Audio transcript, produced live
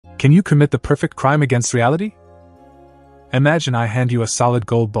Can you commit the perfect crime against reality? Imagine I hand you a solid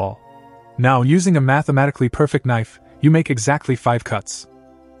gold ball. Now, using a mathematically perfect knife, you make exactly 5 cuts.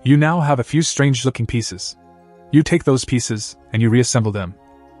 You now have a few strange-looking pieces. You take those pieces, and you reassemble them.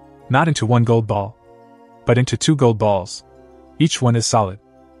 Not into one gold ball, but into 2 gold balls. Each one is solid.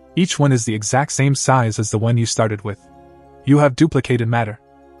 Each one is the exact same size as the one you started with. You have duplicated matter.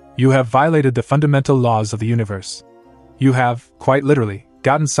 You have violated the fundamental laws of the universe. You have, quite literally,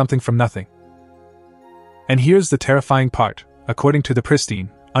 gotten something from nothing. And here's the terrifying part. According to the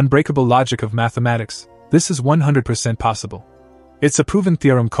pristine, unbreakable logic of mathematics, this is 100% possible. It's a proven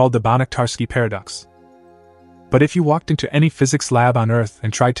theorem called the Banach-Tarski paradox. But if you walked into any physics lab on Earth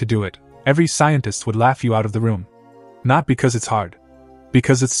and tried to do it, every scientist would laugh you out of the room. Not because it's hard.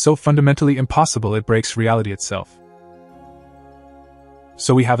 Because it's so fundamentally impossible it breaks reality itself.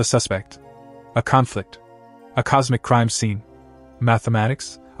 So we have a suspect. A conflict. A cosmic crime scene.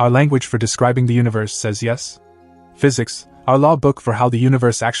 Mathematics, our language for describing the universe, says yes. Physics, our law book for how the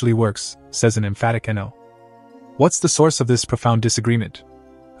universe actually works, says an emphatic no. What's the source of this profound disagreement?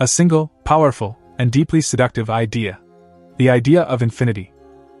 A single, powerful, and deeply seductive idea. The idea of infinity.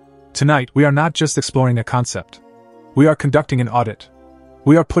 Tonight we are not just exploring a concept. We are conducting an audit.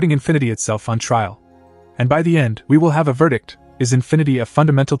 We are putting infinity itself on trial. And by the end, we will have a verdict. Is infinity a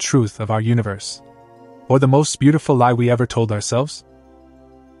fundamental truth of our universe? Or the most beautiful lie we ever told ourselves?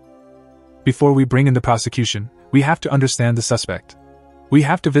 Before we bring in the prosecution, we have to understand the suspect. We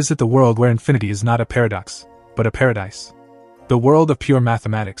have to visit the world where infinity is not a paradox, but a paradise. The world of pure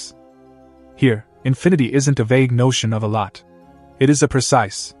mathematics. Here, infinity isn't a vague notion of a lot. It is a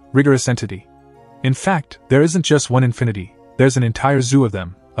precise, rigorous entity. In fact, there isn't just one infinity, there's an entire zoo of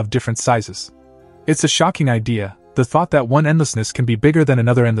them, of different sizes. It's a shocking idea, the thought that one endlessness can be bigger than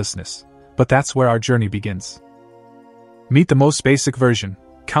another endlessness, but that's where our journey begins. Meet the most basic version,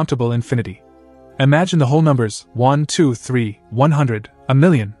 countable infinity. Imagine the whole numbers 1, 2, 3, 100, a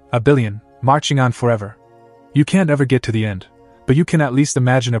million, a billion, marching on forever. You can't ever get to the end, but you can at least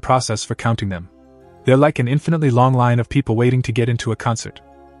imagine a process for counting them. They're like an infinitely long line of people waiting to get into a concert.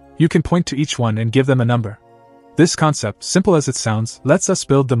 You can point to each one and give them a number. This concept, simple as it sounds, lets us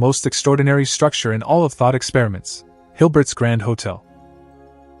build the most extraordinary structure in all of thought experiments, Hilbert's Grand Hotel.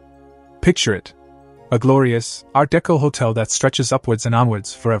 Picture it. A glorious, Art Deco hotel that stretches upwards and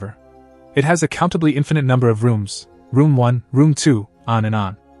onwards forever. It has a countably infinite number of rooms, room 1, room 2, on and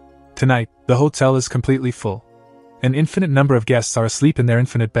on. Tonight, the hotel is completely full. An infinite number of guests are asleep in their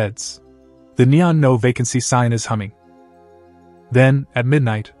infinite beds. The neon no vacancy sign is humming. Then, at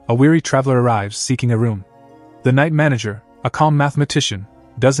midnight, a weary traveler arrives seeking a room. The night manager, a calm mathematician,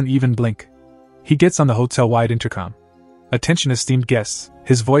 doesn't even blink. He gets on the hotel-wide intercom. Attention esteemed guests,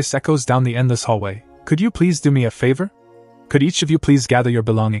 his voice echoes down the endless hallway. Could you please do me a favor? Could each of you please gather your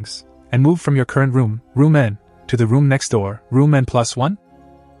belongings, and move from your current room, room N, to the room next door, room N+1?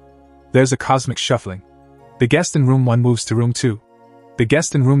 There's a cosmic shuffling. The guest in room 1 moves to room 2. The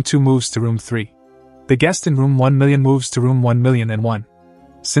guest in room 2 moves to room 3. The guest in room 1 million moves to room 1,000,001.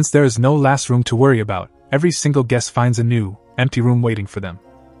 Since there is no last room to worry about, every single guest finds a new, empty room waiting for them.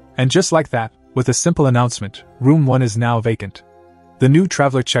 And just like that, with a simple announcement, room 1 is now vacant. The new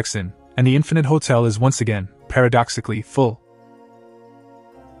traveler checks in, and the infinite hotel is once again, paradoxically, full.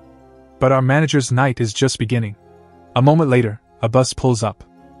 But our manager's night is just beginning. A moment later, a bus pulls up.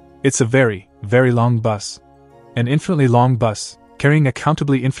 It's a very, very long bus. An infinitely long bus, carrying a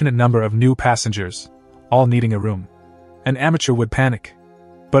countably infinite number of new passengers, all needing a room. An amateur would panic.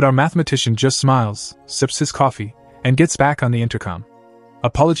 But our mathematician just smiles, sips his coffee, and gets back on the intercom.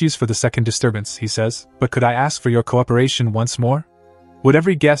 Apologies for the second disturbance, he says, but could I ask for your cooperation once more? Would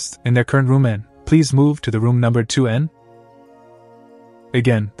every guest in their current room N please move to the room numbered 2N?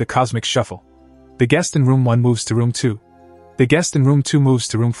 Again, the cosmic shuffle. The guest in room 1 moves to room 2. The guest in room 2 moves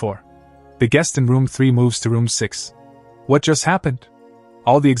to room 4. The guest in room 3 moves to room 6. What just happened?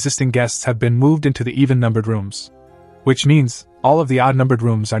 All the existing guests have been moved into the even-numbered rooms. Which means, all of the odd-numbered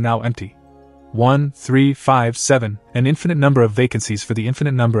rooms are now empty. 1, 3, 5, 7, an infinite number of vacancies for the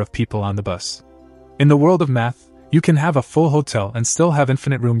infinite number of people on the bus. In the world of math, you can have a full hotel and still have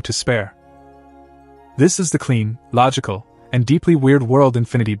infinite room to spare. This is the clean, logical, and deeply weird world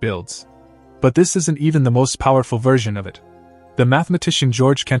infinity builds. But this isn't even the most powerful version of it. The mathematician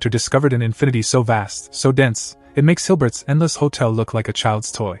George Cantor discovered an infinity so vast, so dense, it makes Hilbert's endless hotel look like a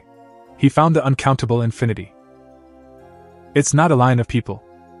child's toy. He found the uncountable infinity. It's not a line of people.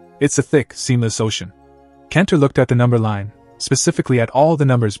 It's a thick, seamless ocean. Cantor looked at the number line, specifically at all the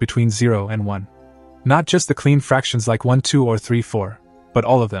numbers between 0 and 1. Not just the clean fractions like 1, 2, or 3, 4, but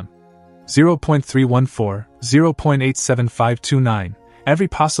all of them. 0.314, 0.87529, every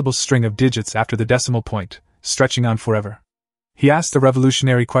possible string of digits after the decimal point, stretching on forever. He asked a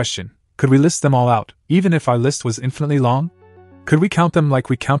revolutionary question: could we list them all out, even if our list was infinitely long? Could we count them like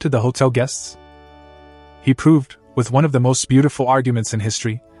we counted the hotel guests? He proved, with one of the most beautiful arguments in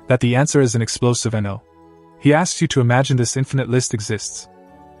history, that the answer is an explosive NO. He asks you to imagine this infinite list exists.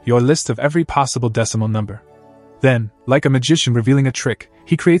 Your list of every possible decimal number. Then, like a magician revealing a trick,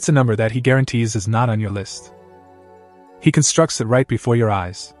 he creates a number that he guarantees is not on your list. He constructs it right before your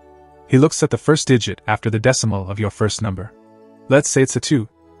eyes. He looks at the first digit after the decimal of your first number. Let's say it's a 2.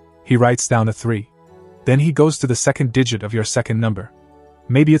 He writes down a 3. Then he goes to the second digit of your second number.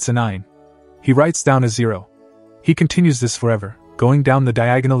 Maybe it's a 9. He writes down a 0. He continues this forever, going down the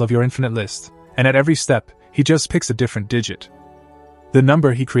diagonal of your infinite list, and at every step, he just picks a different digit. The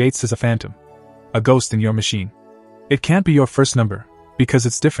number he creates is a phantom. A ghost in your machine. It can't be your first number, because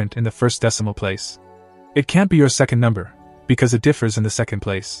it's different in the first decimal place. It can't be your second number, because it differs in the second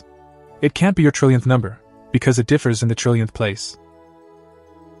place. It can't be your trillionth number, because it differs in the trillionth place.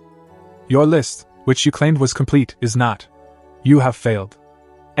 Your list, which you claimed was complete, is not. You have failed.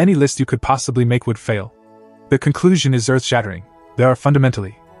 Any list you could possibly make would fail. The conclusion is earth-shattering. There are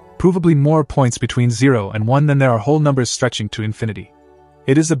fundamentally, provably more points between 0 and 1 than there are whole numbers stretching to infinity.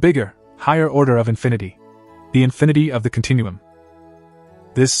 It is a bigger, higher order of infinity. The infinity of the continuum.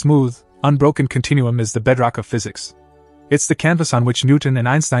 This smooth, unbroken continuum is the bedrock of physics. It's the canvas on which Newton and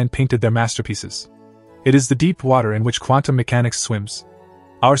Einstein painted their masterpieces. It is the deep water in which quantum mechanics swims.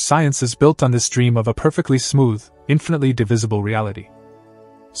 Our science is built on this dream of a perfectly smooth, infinitely divisible reality.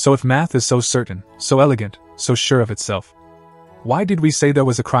 So if math is so certain, so elegant, so sure of itself, why did we say there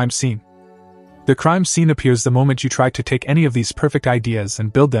was a crime scene? The crime scene appears the moment you try to take any of these perfect ideas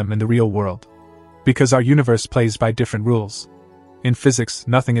and build them in the real world. Because our universe plays by different rules. In physics,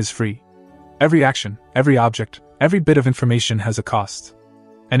 nothing is free. Every action, every object, every bit of information has a cost.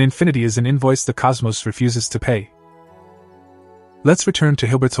 And infinity is an invoice the cosmos refuses to pay. Let's return to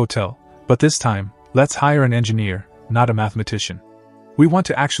Hilbert's hotel, but this time, let's hire an engineer, not a mathematician. We want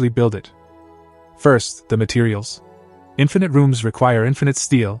to actually build it. First, the materials. Infinite rooms require infinite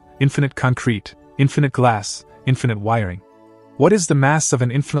steel, infinite concrete, infinite glass, infinite wiring. What is the mass of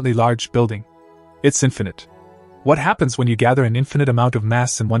an infinitely large building? It's infinite. What happens when you gather an infinite amount of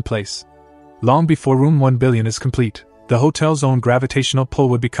mass in one place? Long before room 1 billion is complete, the hotel's own gravitational pull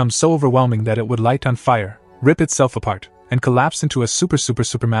would become so overwhelming that it would light on fire, rip itself apart, and collapse into a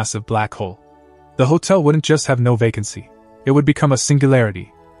supermassive black hole. The hotel wouldn't just have no vacancy. It would become a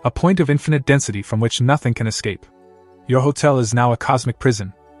singularity, a point of infinite density from which nothing can escape. Your hotel is now a cosmic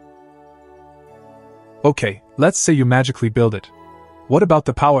prison. Okay, let's say you magically build it. What about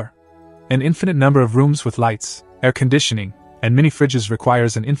the power? An infinite number of rooms with lights, air conditioning, and mini fridges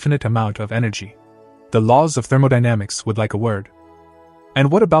requires an infinite amount of energy. The laws of thermodynamics would like a word.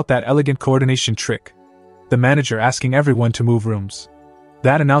 And what about that elegant coordination trick? The manager asking everyone to move rooms.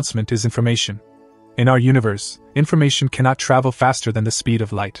 That announcement is information. In our universe, information cannot travel faster than the speed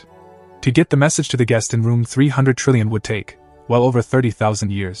of light. To get the message to the guest in room 300 trillion would take, well over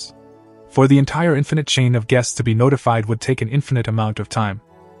 30,000 years. For the entire infinite chain of guests to be notified would take an infinite amount of time.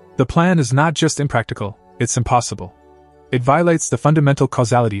 The plan is not just impractical, it's impossible. It violates the fundamental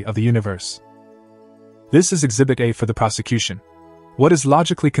causality of the universe. This is Exhibit A for the prosecution. What is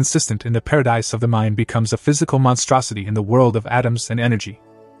logically consistent in the paradise of the mind becomes a physical monstrosity in the world of atoms and energy.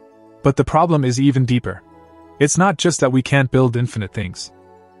 But the problem is even deeper. It's not just that we can't build infinite things.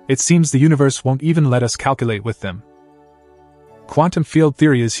 It seems the universe won't even let us calculate with them. Quantum field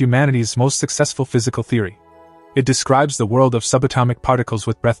theory is humanity's most successful physical theory. It describes the world of subatomic particles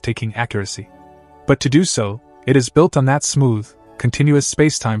with breathtaking accuracy. But to do so, it is built on that smooth, continuous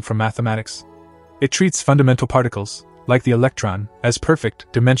spacetime from mathematics. It treats fundamental particles, like the electron, as perfect,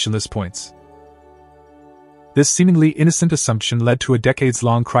 dimensionless points. This seemingly innocent assumption led to a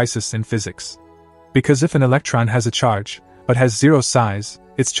decades-long crisis in physics. Because if an electron has a charge, but has zero size,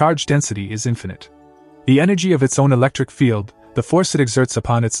 its charge density is infinite. The energy of its own electric field, the force it exerts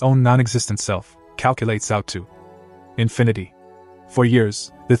upon its own non-existent self, calculates out to infinity. For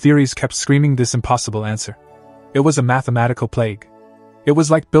years, the theories kept screaming this impossible answer. It was a mathematical plague. It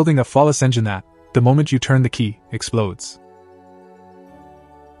was like building a flawless engine that, the moment you turn the key, explodes.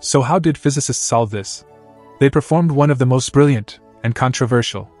 So how did physicists solve this? They performed one of the most brilliant, and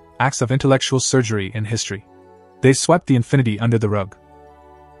controversial, acts of intellectual surgery in history. They swept the infinity under the rug.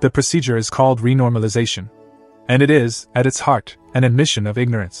 The procedure is called renormalization. And it is, at its heart, an admission of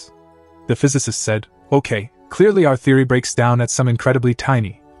ignorance. The physicists said, okay, clearly our theory breaks down at some incredibly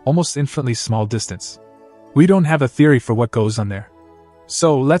tiny, almost infinitely small distance. We don't have a theory for what goes on there.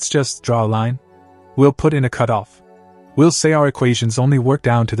 So let's just draw a line. We'll put in a cutoff. We'll say our equations only work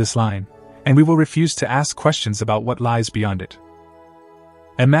down to this line, and we will refuse to ask questions about what lies beyond it.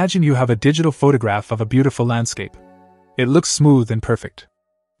 Imagine you have a digital photograph of a beautiful landscape. It looks smooth and perfect.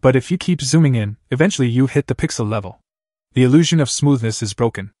 But if you keep zooming in, eventually you hit the pixel level. The illusion of smoothness is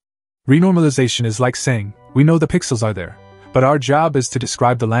broken. Renormalization is like saying, we know the pixels are there, but our job is to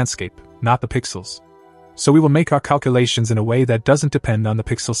describe the landscape, not the pixels. So we will make our calculations in a way that doesn't depend on the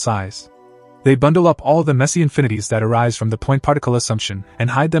pixel size. They bundle up all the messy infinities that arise from the point-particle assumption and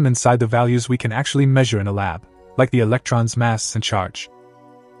hide them inside the values we can actually measure in a lab, like the electron's mass and charge.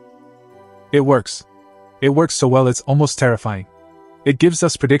 It works. It works so well it's almost terrifying. It gives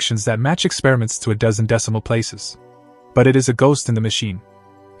us predictions that match experiments to a dozen decimal places. But it is a ghost in the machine.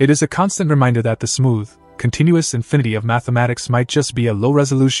 It is a constant reminder that the smooth, continuous infinity of mathematics might just be a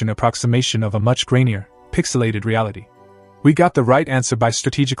low-resolution approximation of a much grainier, pixelated reality. We got the right answer by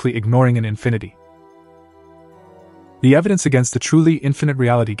strategically ignoring an infinity. The evidence against a truly infinite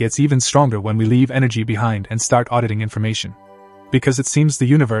reality gets even stronger when we leave energy behind and start auditing information. Because it seems the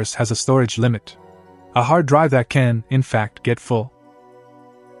universe has a storage limit. A hard drive that can, in fact, get full.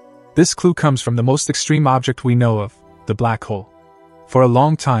 This clue comes from the most extreme object we know of, the black hole. For a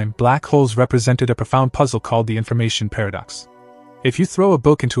long time, black holes represented a profound puzzle called the information paradox. If you throw a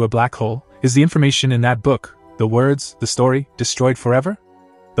book into a black hole, is the information in that book, the words, the story, destroyed forever?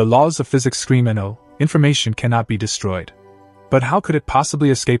 The laws of physics scream no, information cannot be destroyed. But how could it possibly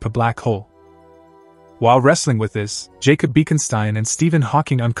escape a black hole? While wrestling with this, Jacob Bekenstein and Stephen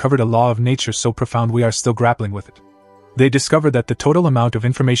Hawking uncovered a law of nature so profound we are still grappling with it. They discovered that the total amount of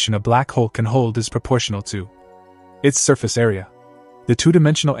information a black hole can hold is proportional to its surface area, the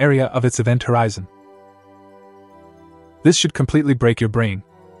two-dimensional area of its event horizon. This should completely break your brain.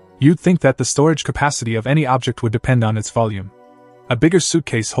 You'd think that the storage capacity of any object would depend on its volume. A bigger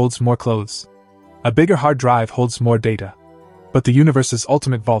suitcase holds more clothes. A bigger hard drive holds more data. But the universe's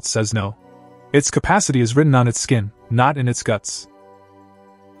ultimate vault says no. Its capacity is written on its skin, not in its guts.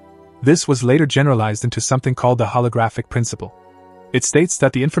 This was later generalized into something called the holographic principle. It states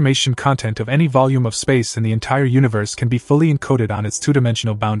that the information content of any volume of space in the entire universe can be fully encoded on its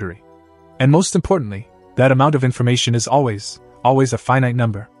two-dimensional boundary. And most importantly, that amount of information is always a finite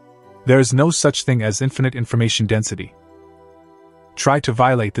number. There is no such thing as infinite information density. Try to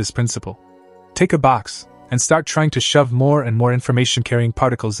violate this principle. Take a box, and start trying to shove more and more information-carrying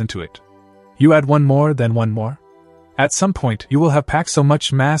particles into it. You add one more, then one more. At some point, you will have packed so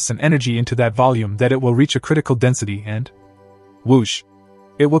much mass and energy into that volume that it will reach a critical density and, whoosh,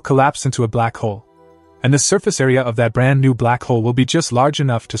 it will collapse into a black hole. And the surface area of that brand new black hole will be just large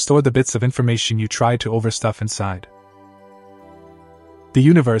enough to store the bits of information you tried to overstuff inside. The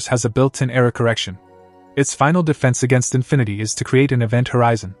universe has a built-in error correction. Its final defense against infinity is to create an event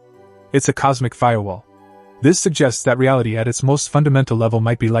horizon. It's a cosmic firewall. This suggests that reality at its most fundamental level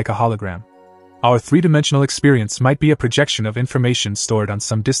might be like a hologram. Our three-dimensional experience might be a projection of information stored on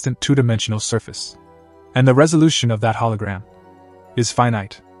some distant two-dimensional surface. And the resolution of that hologram is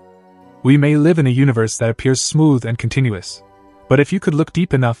finite. We may live in a universe that appears smooth and continuous, but if you could look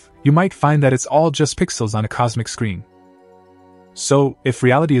deep enough, you might find that it's all just pixels on a cosmic screen. So, if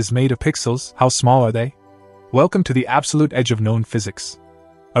reality is made of pixels, how small are they? Welcome to the absolute edge of known physics.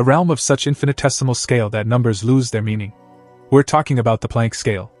 A realm of such infinitesimal scale that numbers lose their meaning. We're talking about the Planck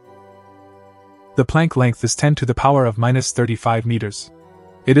scale. The Planck length is 10 to the power of minus 35 meters.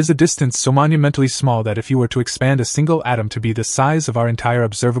 It is a distance so monumentally small that if you were to expand a single atom to be the size of our entire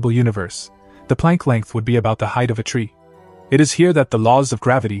observable universe, the Planck length would be about the height of a tree. It is here that the laws of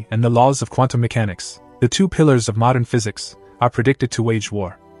gravity and the laws of quantum mechanics, the two pillars of modern physics, are predicted to wage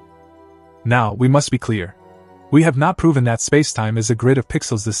war. Now, we must be clear. We have not proven that spacetime is a grid of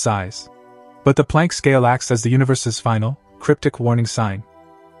pixels this size. But the Planck scale acts as the universe's final, cryptic warning sign.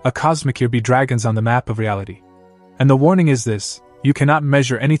 A cosmic here be dragons on the map of reality. And the warning is this: you cannot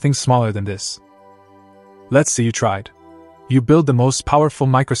measure anything smaller than this. Let's say you tried. You build the most powerful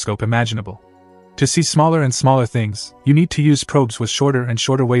microscope imaginable. To see smaller and smaller things, you need to use probes with shorter and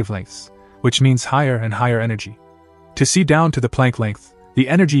shorter wavelengths, which means higher and higher energy. To see down to the Planck length, the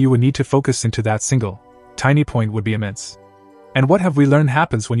energy you would need to focus into that single, tiny point would be immense. And what have we learned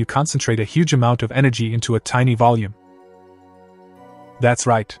happens when you concentrate a huge amount of energy into a tiny volume? That's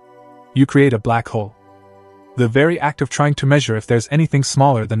right. You create a black hole. The very act of trying to measure if there's anything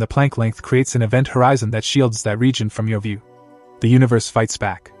smaller than the Planck length creates an event horizon that shields that region from your view. The universe fights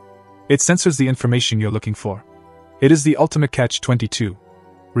back. It censors the information you're looking for. It is the ultimate catch-22.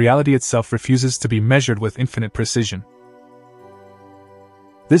 Reality itself refuses to be measured with infinite precision.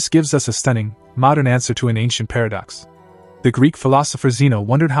 This gives us a stunning, modern answer to an ancient paradox. The Greek philosopher Zeno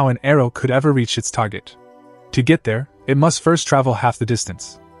wondered how an arrow could ever reach its target. To get there, It must first travel half the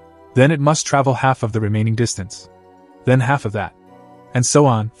distance. Then it must travel half of the remaining distance. Then half of that. And so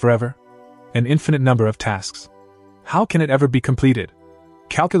on, forever. An infinite number of tasks. How can it ever be completed?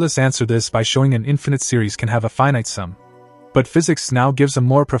 Calculus answered this by showing an infinite series can have a finite sum. But physics now gives a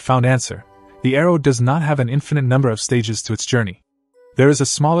more profound answer. The arrow does not have an infinite number of stages to its journey. There is a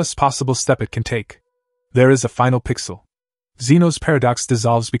smallest possible step it can take. There is a final pixel. Zeno's paradox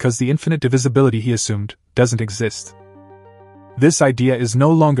dissolves because the infinite divisibility he assumed doesn't exist. This idea is no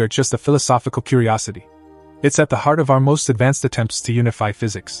longer just a philosophical curiosity. It's at the heart of our most advanced attempts to unify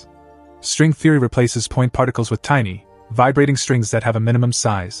physics. String theory replaces point particles with tiny, vibrating strings that have a minimum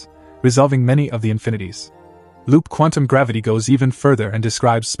size, resolving many of the infinities. Loop quantum gravity goes even further and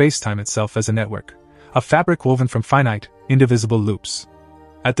describes spacetime itself as a network, a fabric woven from finite, indivisible loops.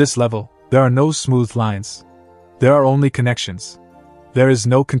 At this level, there are no smooth lines. There are only connections. There is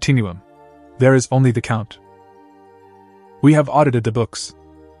no continuum. There is only the count. We have audited the books.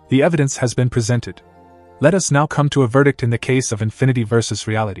 The evidence has been presented. Let us now come to a verdict in the case of infinity versus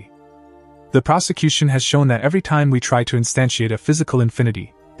reality. The prosecution has shown that every time we try to instantiate a physical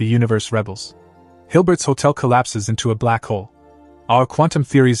infinity, the universe rebels. Hilbert's hotel collapses into a black hole. Our quantum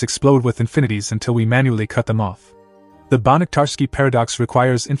theories explode with infinities until we manually cut them off. The Banach-Tarski paradox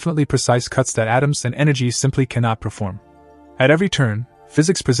requires infinitely precise cuts that atoms and energy simply cannot perform. At every turn,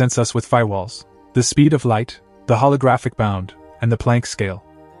 physics presents us with firewalls: the speed of light, the holographic bound, and the Planck scale.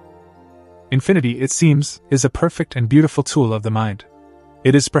 Infinity, it seems, is a perfect and beautiful tool of the mind.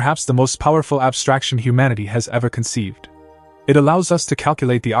 It is perhaps the most powerful abstraction humanity has ever conceived. It allows us to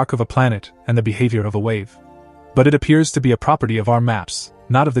calculate the arc of a planet and the behavior of a wave. But it appears to be a property of our maps,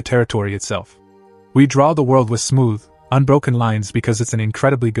 not of the territory itself. We draw the world with smooth, unbroken lines because it's an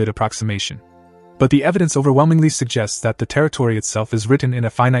incredibly good approximation. But the evidence overwhelmingly suggests that the territory itself is written in a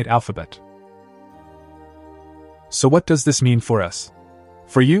finite alphabet. So what does this mean for us?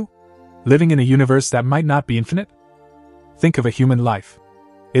 For you? Living in a universe that might not be infinite? Think of a human life.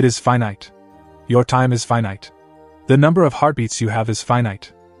 It is finite. Your time is finite. The number of heartbeats you have is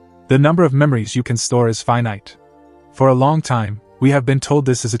finite. The number of memories you can store is finite. For a long time, we have been told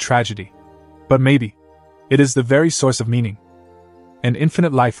this is a tragedy. But maybe it is the very source of meaning. An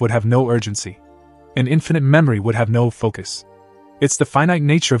infinite life would have no urgency. An infinite memory would have no focus. It's the finite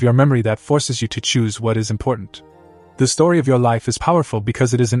nature of your memory that forces you to choose what is important. The story of your life is powerful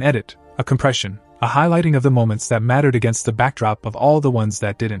because it is an edit, a compression, a highlighting of the moments that mattered against the backdrop of all the ones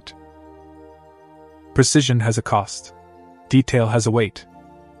that didn't. Precision has a cost. Detail has a weight.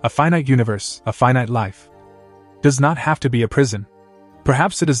 A finite universe, a finite life, does not have to be a prison.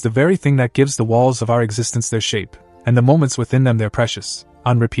 Perhaps it is the very thing that gives the walls of our existence their shape, and the moments within them their precious,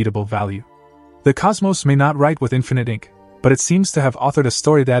 unrepeatable value. The cosmos may not write with infinite ink, but it seems to have authored a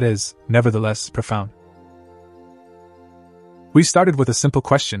story that is, nevertheless, profound. We started with a simple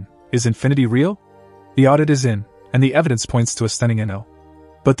question: is infinity real? The audit is in, and the evidence points to a stunning no.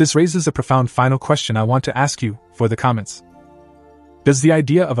 But this raises a profound final question I want to ask you, for the comments. Does the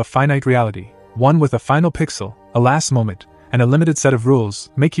idea of a finite reality, one with a final pixel, a last moment, and a limited set of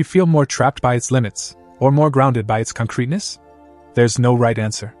rules, make you feel more trapped by its limits, or more grounded by its concreteness? There's no right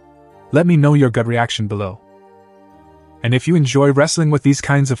answer. Let me know your gut reaction below. And if you enjoy wrestling with these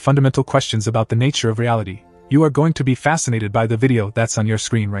kinds of fundamental questions about the nature of reality, you are going to be fascinated by the video that's on your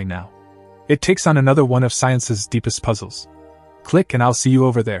screen right now. It takes on another one of science's deepest puzzles. Click and I'll see you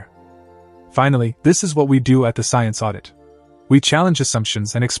over there. Finally, this is what we do at the Science Audit. We challenge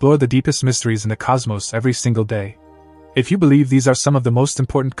assumptions and explore the deepest mysteries in the cosmos every single day. If you believe these are some of the most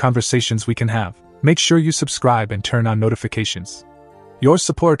important conversations we can have, make sure you subscribe and turn on notifications. Your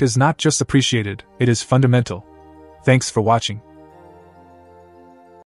support is not just appreciated, it is fundamental. Thanks for watching.